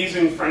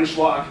amazing French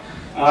lock,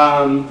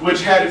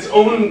 which had its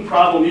own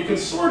problem. You can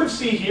sort of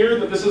see here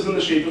that this is in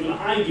the shape of an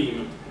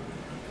I-beam.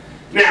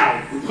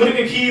 Now, putting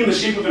a key in the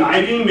shape of an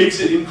I-beam makes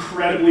it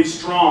incredibly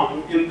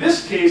strong. In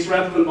this case,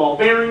 rather than ball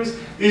bearings,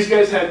 these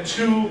guys had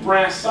two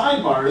brass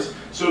sidebars,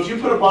 so if you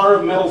put a bar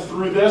of metal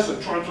through this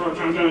and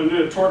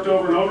torqued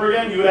over and over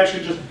again, you would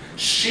actually just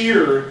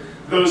shear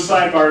those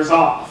sidebars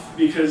off,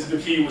 because the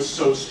key was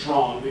so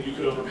strong that you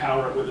could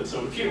overpower it with its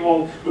own key.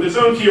 Well, with its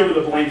own key over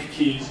the blank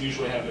keys,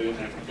 usually have the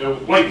attack go with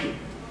the blank key.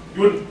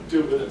 You wouldn't do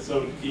it with its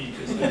own key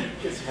because then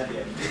it's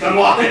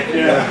unlock it.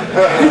 Yeah.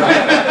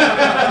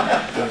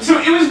 So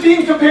it was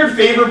being compared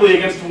favorably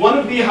against one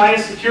of the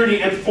highest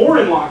security and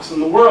foreign locks in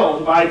the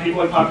world by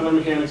people like Popular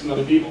Mechanics and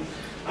other people.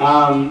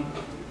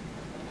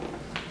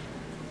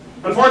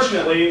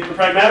 Unfortunately, the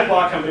Pragmatic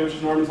Lock Company, which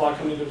is Norman's lock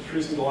company that was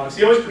producing the locks,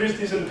 he always produced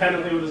these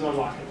independently with his own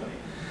lock company.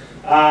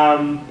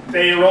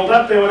 They rolled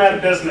up, they went out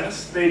of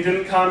business. They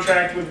didn't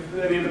contract with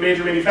any of the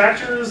major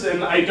manufacturers,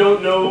 and I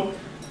don't know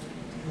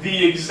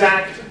the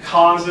exact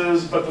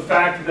causes, but the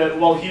fact that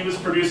while he was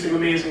producing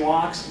amazing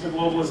locks, the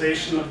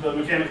globalization of the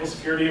mechanical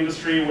security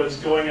industry was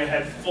going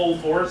ahead full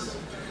force,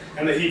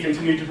 and that he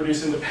continued to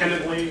produce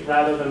independently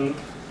rather than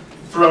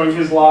throwing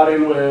his lot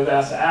in with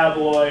Assa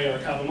Abloy or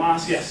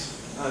Kavamas. Yes?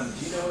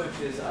 Do you know if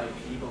his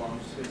IP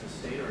belongs to his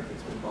estate or if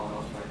it's been bought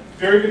off by him?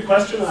 Very good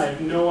question. I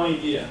have no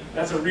idea.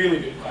 That's a really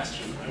good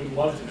question. I would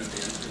love to know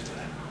the answer to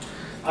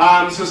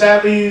that. So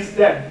sadly, he's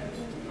dead.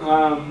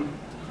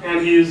 And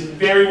he is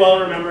very well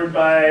remembered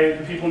by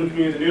the people in the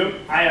community that knew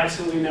him. I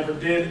absolutely never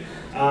did.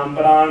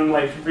 But on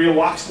like real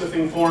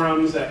locksmithing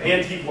forums at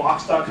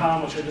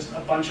antiquelocks.com, which are just a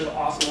bunch of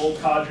awesome old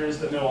codgers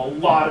that know a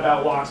lot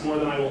about locks, more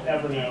than I will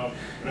ever know,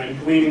 and I'm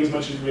gleaning as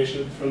much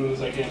information from them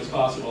as I can as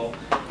possible.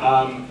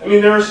 I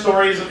mean, there are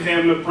stories of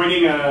him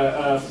bringing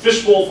a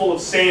fishbowl full of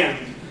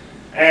sand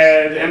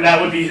And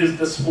that would be his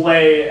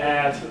display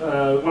at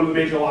one of the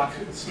major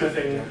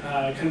locksmithing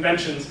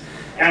conventions.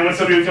 And when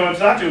somebody would come up to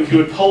talk to him, he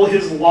would pull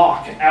his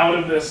lock out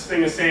of this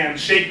thing of sand,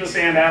 shake the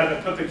sand out of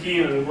it, put the key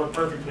in, and it would work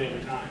perfectly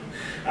every time.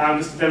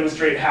 Just to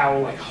demonstrate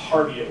how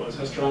hardy it was,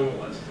 how strong it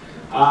was.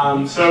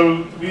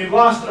 So we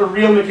lost a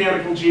real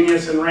mechanical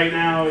genius, and right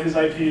now his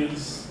IP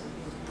is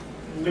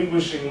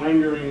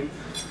lingering.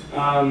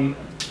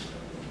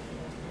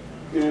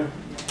 Yeah.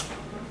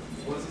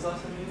 What's his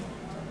last name?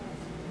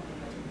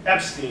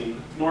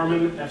 Epstein,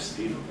 Norman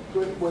Epstein.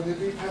 When did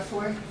he pass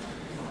away?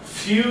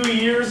 Few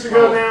years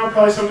ago now,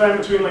 probably sometime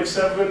between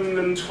 7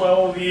 and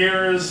 12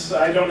 years.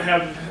 I don't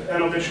have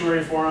an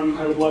obituary for him.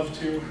 I would love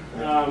to.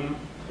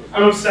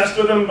 I'm obsessed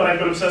with him, but I've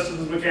been obsessed with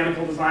his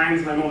mechanical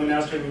designs, and I'm only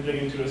now starting to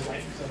dig into his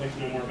life because I'd like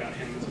to know more about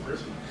him as a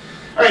person.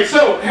 All right,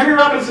 so Henry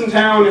Robinson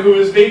Towne, who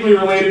is vaguely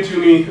related to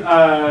me,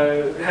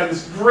 had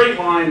this great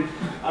line.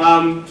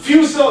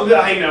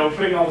 I know,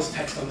 putting all this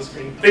text on the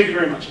screen. Thank you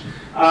very much.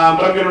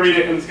 But I'm going to read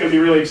it, and it's going to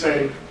be really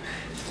exciting.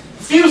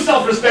 Few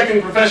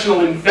self-respecting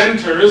professional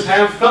inventors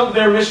have felt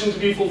their mission to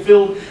be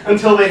fulfilled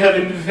until they have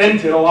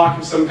invented a lock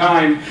of some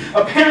kind.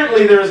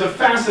 Apparently, there is a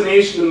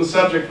fascination in the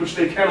subject which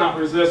they cannot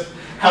resist,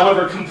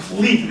 however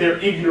complete their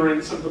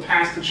ignorance of the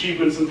past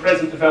achievements and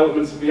present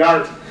developments of the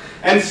art.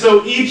 And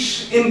so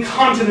each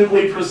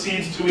incontinently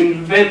proceeds to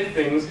invent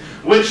things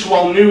which,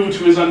 while new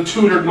to his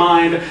untutored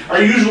mind,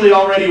 are usually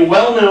already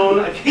well known,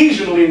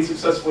 occasionally in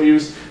successful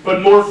use,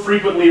 but more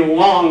frequently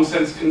long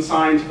since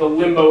consigned to the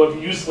limbo of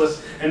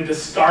useless and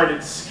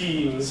discarded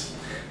schemes.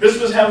 This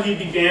was how he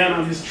began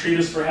on his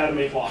treatise for how to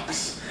make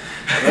locks.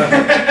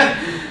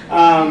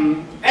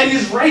 And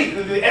he's right,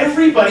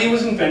 everybody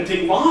was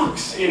inventing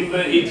locks in the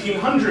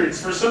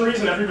 1800s. For some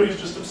reason, everybody's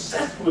just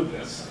obsessed with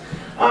this.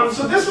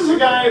 So this is a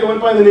guy that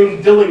went by the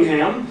name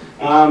Dillingham,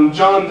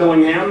 John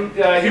Dillingham.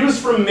 He was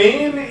from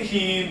Maine.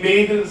 He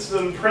made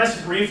some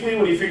press briefly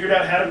when he figured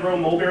out how to grow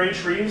mulberry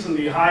trees in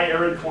the high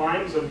arid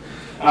climes of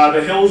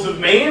the hills of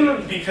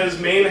Maine, because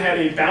Maine had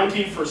a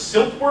bounty for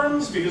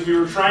silkworms, because we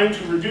were trying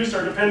to reduce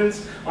our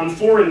dependence on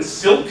foreign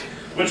silk,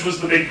 which was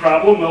the big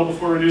problem, well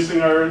before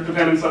reducing our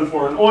dependence on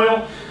foreign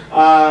oil.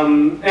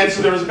 And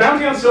so there was a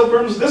bounty on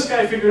silkworms. This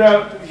guy figured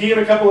out, he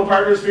and a couple of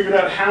partners figured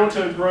out how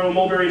to grow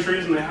mulberry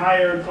trees in the high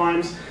arid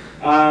climes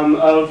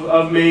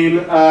of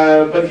Maine,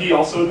 but he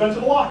also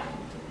invented a lock.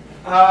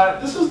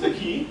 This is the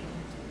key.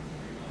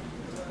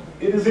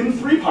 It is in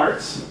 3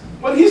 parts.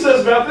 What he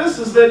says about this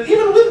is that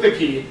even with the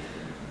key,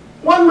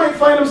 one might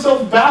find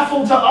himself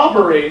baffled to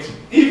operate,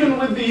 even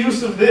with the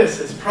use of this,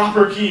 its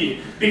proper key,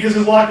 because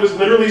his lock was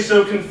literally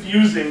so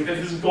confusing that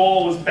his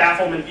goal was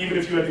bafflement even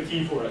if you had the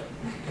key for it.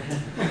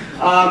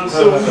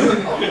 So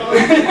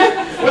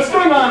what's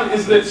going on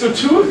is that, so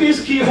 2 of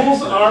these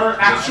keyholes are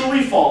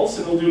actually false,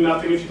 and will do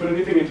nothing if you put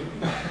anything into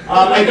them.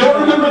 I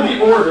don't remember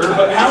the order,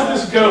 but how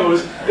this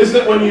goes is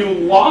that when you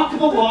lock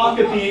the lock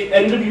at the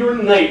end of your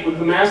night with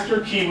the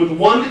master key, with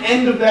one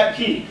end of that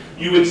key,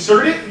 you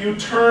insert it, you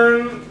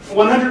turn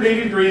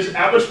 180 degrees,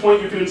 at which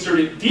point you can insert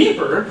it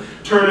deeper,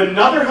 turn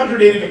another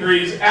 180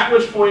 degrees, at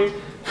which point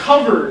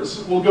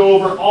covers will go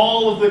over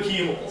all of the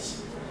keyholes.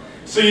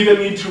 So you then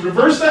need to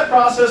reverse that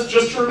process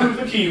just to remove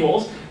the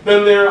keyholes.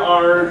 Then there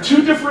are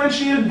 2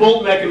 differentiated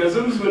bolt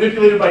mechanisms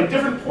manipulated by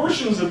different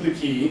portions of the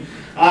key.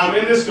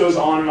 And this goes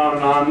on and on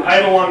and on. I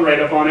have a long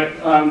write-up on it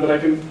that I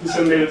can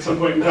disseminate at some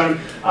point in time.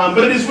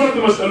 But it is one of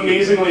the most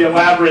amazingly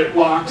elaborate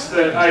locks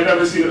that I've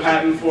ever seen a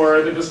patent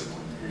for, that just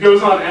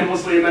goes on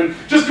endlessly and then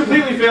just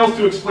completely fails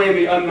to explain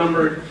the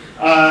unnumbered,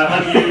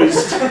 unused. You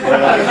just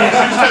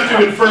have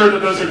to infer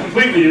that those are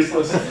completely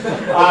useless. You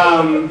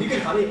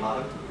can honeypot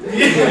them.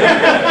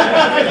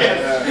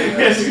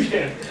 Yes, you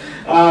can.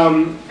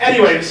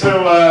 Anyway,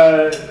 so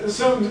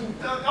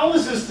all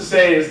this is to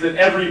say is that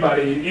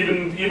everybody,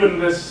 even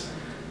this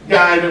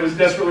guy that was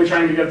desperately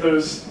trying to get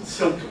those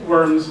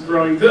silkworms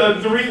growing,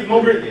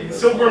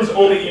 silkworms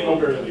only eat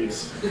mulberry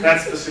leaves.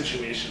 That's the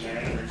situation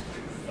there.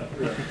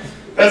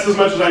 That's as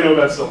much as I know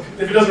about silk.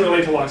 If it doesn't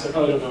relate to locks, I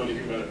probably don't know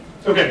anything about it.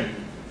 Okay.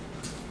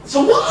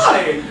 So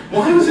why?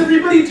 Why was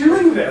everybody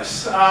doing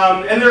this?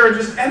 And there are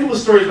just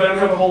endless stories, but I don't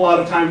have a whole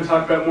lot of time to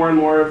talk about more and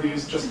more of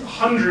these just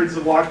hundreds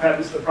of lock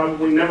patents that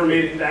probably never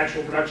made it into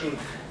actual production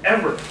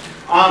ever.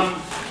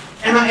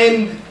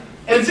 And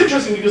it's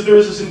interesting because there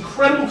was this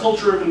incredible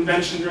culture of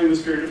invention during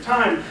this period of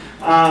time.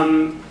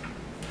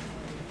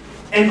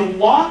 And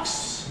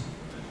locks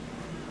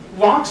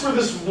were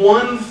this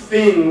one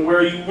thing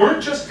where you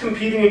weren't just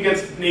competing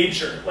against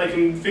nature, like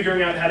in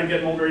figuring out how to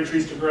get mulberry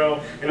trees to grow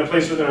in a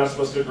place where they're not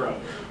supposed to grow.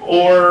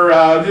 Or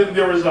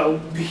there was a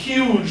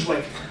huge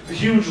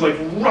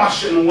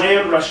rush and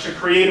land rush to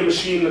create a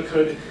machine that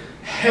could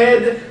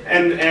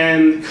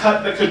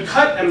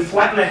cut and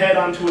flatten a head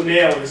onto a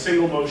nail in a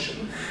single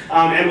motion.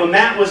 And when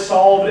that was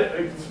solved,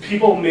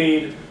 people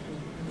made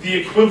the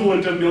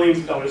equivalent of millions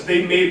of dollars.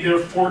 They made their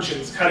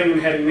fortunes cutting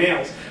and heading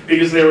nails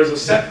because there was a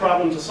set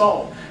problem to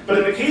solve. But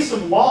in the case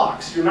of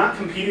locks, you're not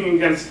competing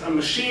against a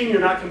machine,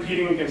 you're not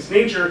competing against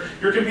nature,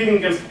 you're competing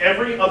against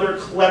every other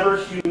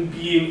clever human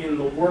being in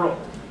the world.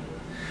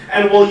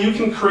 And while you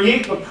can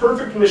create the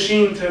perfect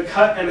machine to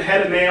cut and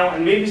head a nail,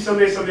 and maybe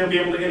someday somebody will be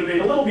able to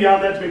innovate a little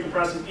beyond that to make the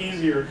process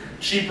easier,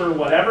 cheaper,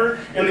 whatever,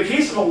 in the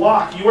case of a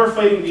lock, you are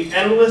fighting the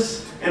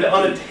endless and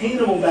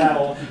unattainable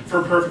battle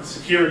for perfect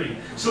security.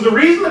 So the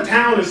reason that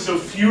Towne is so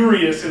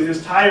furious in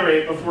his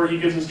tirade before he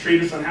gives his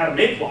treatise on how to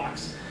make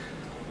locks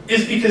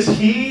is because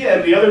he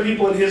and the other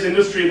people in his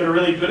industry that are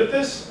really good at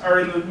this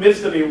are in the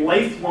midst of a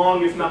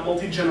lifelong, if not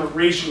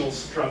multi-generational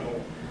struggle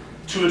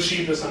to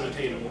achieve this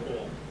unattainable goal.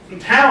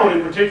 And Towne,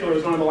 in particular,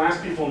 is one of the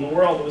last people in the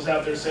world that was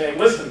out there saying,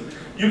 listen,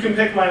 you can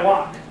pick my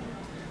lock.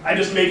 I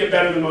just make it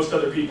better than most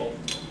other people.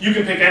 You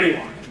can pick any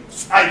lock.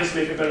 I just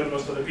make it better than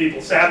most other people.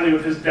 Sadly,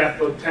 with his death,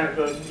 the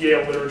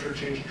Yale literature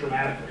changed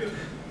dramatically.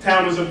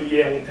 Towne was of the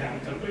Yale and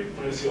Towne Company,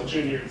 Minus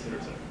Jr., etc.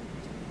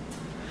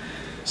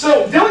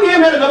 So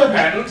Dillingham had another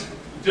patent.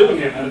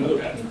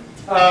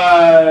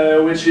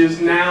 Which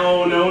is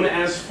now known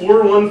as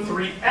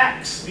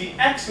 413X. The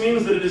X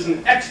means that it is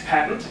an X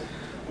patent.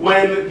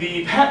 When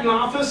the Patent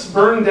Office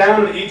burned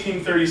down in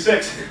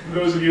 1836,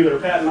 those of you that are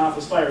Patent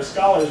Office fire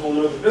scholars will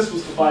know that this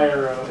was the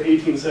fire of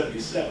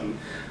 1877.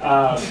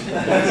 The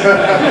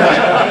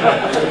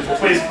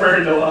place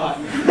burned a lot.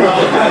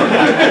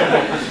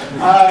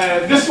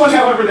 This one,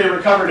 however, they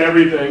recovered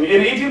everything.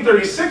 In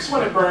 1836,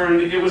 when it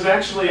burned, it was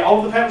actually, all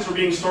of the patents were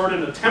being stored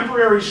in a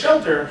temporary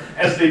shelter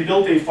as they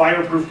built a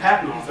fireproof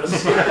patent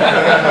office.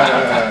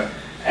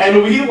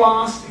 And we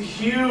lost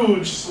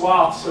huge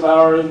swaths of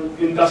our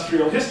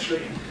industrial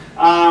history.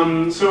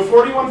 So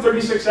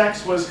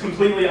 4136X was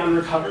completely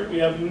unrecovered. We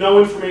have no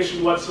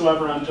information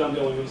whatsoever on John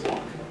Dillingham's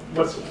lock,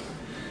 whatsoever.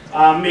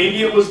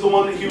 Maybe it was the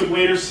one that he would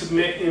later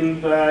submit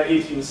in the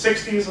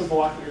 1860s as the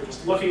lock that we were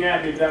just looking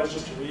at. Maybe that was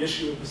just a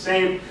reissue of the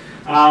same,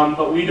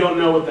 but we don't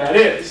know what that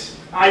is.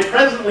 I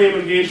presently am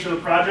engaged in a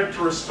project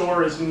to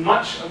restore as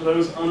much of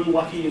those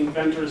unlucky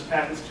inventors'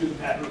 patents to the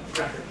patent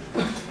record.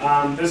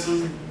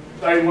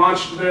 I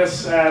launched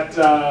this at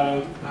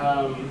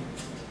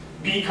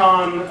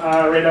BCon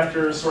right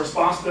after Source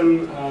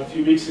Boston a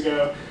few weeks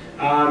ago.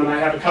 And I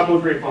have a couple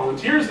of great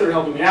volunteers that are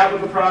helping me out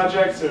with the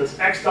project. So it's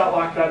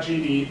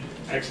x.lock.gd,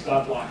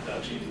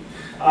 x.lock.gd.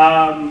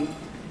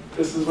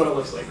 This is what it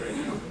looks like right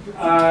now.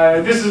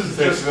 This is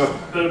just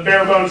the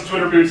bare bones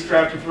Twitter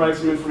bootstrap to provide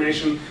some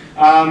information.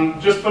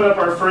 Just put up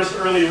our first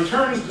early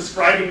returns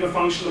describing the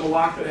function of a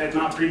lock that had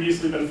not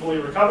previously been fully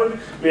recovered.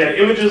 We had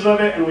images of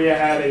it, and we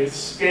had a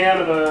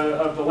scan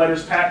of the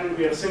letters patent.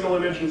 We had a single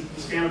image and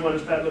the scan of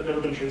letters patent that had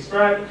never been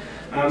transcribed.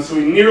 So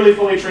we nearly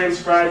fully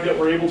transcribed it.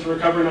 We're able to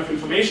recover enough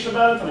information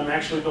about it that I'm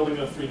actually building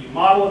a 3D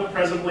model of it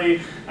presently,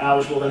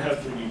 which will then have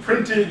 3D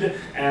printed,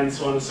 and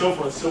so on and so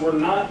forth. So we're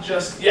not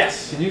just,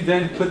 yes? Can you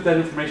then put that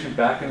information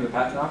back into the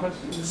patent office?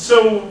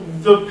 So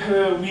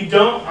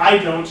I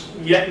don't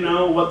yet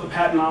know what the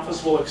patent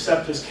office will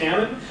accept as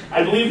canon.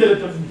 I believe that at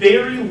the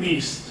very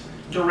least,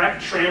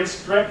 direct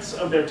transcripts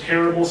of their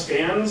terrible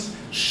scans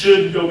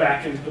should go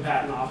back into the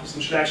patent office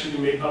and should actually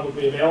be made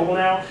publicly available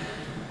now.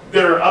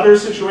 There are other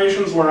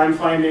situations where I'm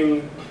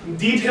finding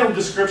detailed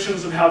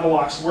descriptions of how the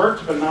locks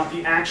worked, but not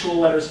the actual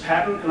letters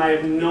patent, and I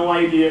have no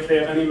idea if they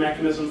have any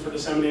mechanism for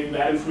disseminating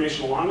that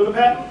information along with the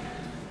patent.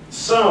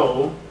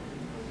 So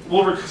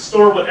we'll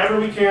restore whatever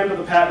we can to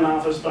the patent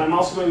office, but I'm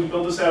also going to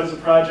build this out as a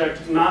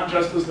project, not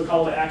just as the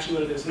call to action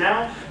that it is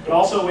now, but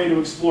also a way to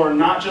explore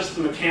not just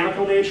the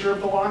mechanical nature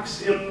of the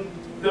locks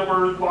that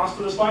were lost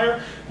to this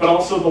fire, but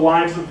also the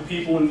lives of the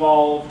people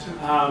involved,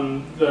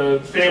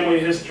 the family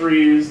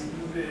histories,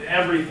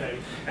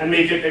 everything, and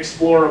make it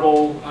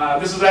explorable.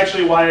 This is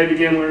actually why I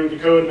began learning to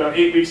code. About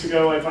 8 weeks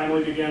ago, I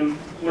finally began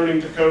learning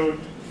to code,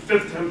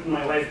 5th attempt in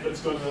my life, but it's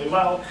going really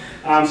well.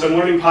 So I'm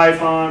learning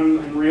Python,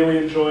 I'm really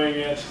enjoying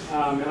it,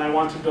 and I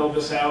want to build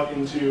this out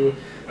into,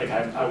 like,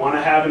 I want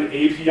to have an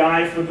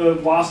API for the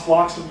lost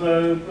locks of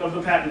the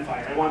patent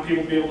fire. I want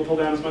people to be able to pull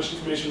down as much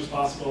information as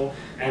possible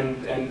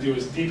and do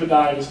as deep a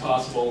dive as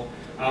possible.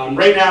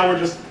 Right now, we're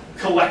just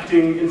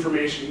collecting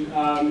information.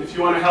 If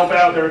you want to help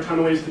out, there are a ton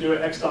of ways to do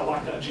it.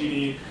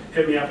 x.lock.gd,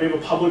 hit me up. We have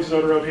a public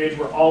Zotero page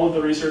where all of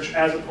the research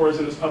as it pours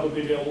in is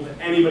publicly available to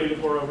anybody to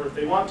pour over if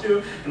they want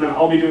to, and then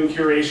I'll be doing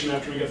curation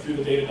after we get through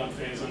the data dump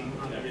phase on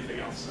everything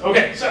else.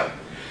 Okay, so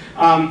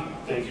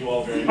thank you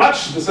all very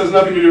much. This has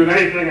nothing to do with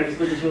anything, I just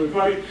think it's really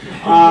funny.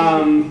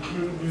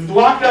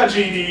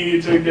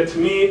 Lock.gd to get to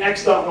me,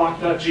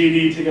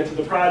 x.lock.gd to get to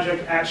the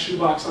project,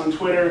 @shoebox on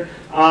Twitter.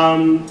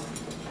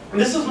 And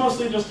this is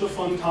mostly just a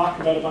fun talk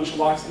about a bunch of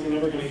locks that you're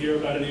never going to hear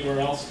about anywhere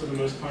else for the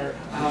most part.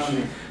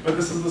 But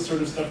this is the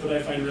sort of stuff that I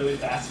find really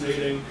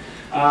fascinating.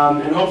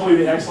 And hopefully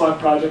the XLock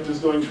project is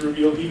going to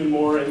reveal even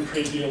more and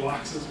crazier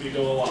locks as we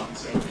go along.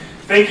 So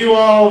thank you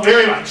all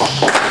very much.